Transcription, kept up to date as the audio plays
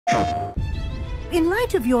In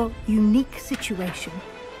light of your unique situation,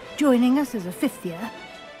 joining us as a 5th year,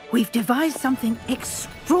 we've devised something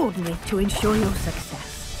extraordinary to ensure your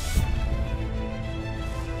success.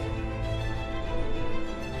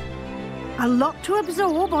 A lot to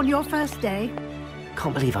absorb on your first day.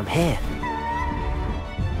 Can't believe I'm here.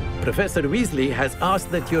 Professor Weasley has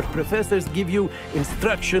asked that your professors give you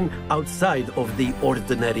instruction outside of the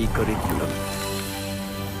ordinary curriculum.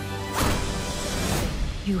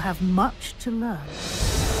 You have much to learn.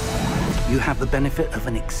 You have the benefit of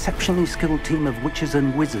an exceptionally skilled team of witches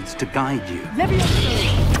and wizards to guide you.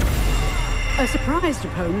 A surprised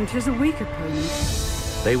opponent is a weak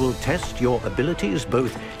opponent. They will test your abilities,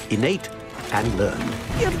 both innate and learned.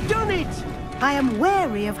 You've done it! I am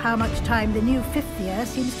wary of how much time the new 5th year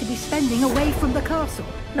seems to be spending away from the castle.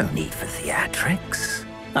 No need for theatrics.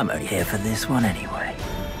 I'm only here for this one anyway.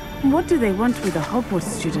 What do they want with a Hogwarts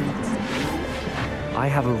student? I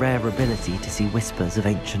have a rare ability to see whispers of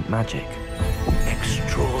ancient magic.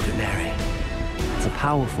 Extraordinary. It's a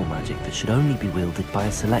powerful magic that should only be wielded by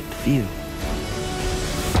a select few.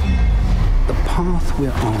 The path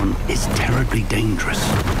we're on is terribly dangerous.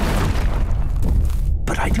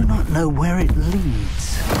 But I do not know where it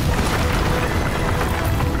leads.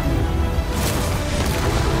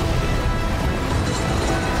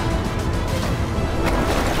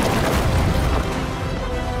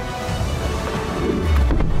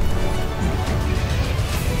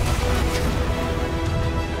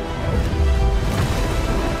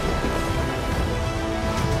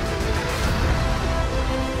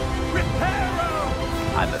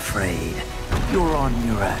 I'm afraid you're on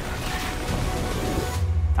your own.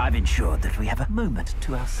 I've ensured that we have a moment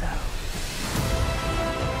to ourselves.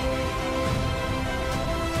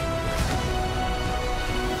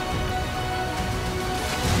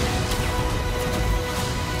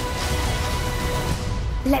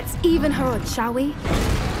 Let's even her odds, shall we?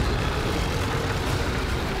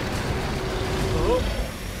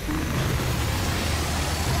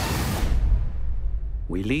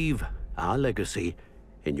 We leave our legacy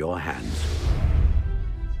in your hands.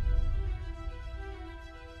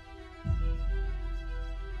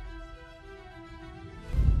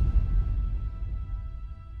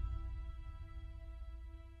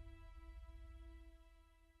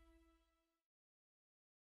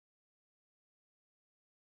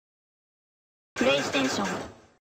 PlayStation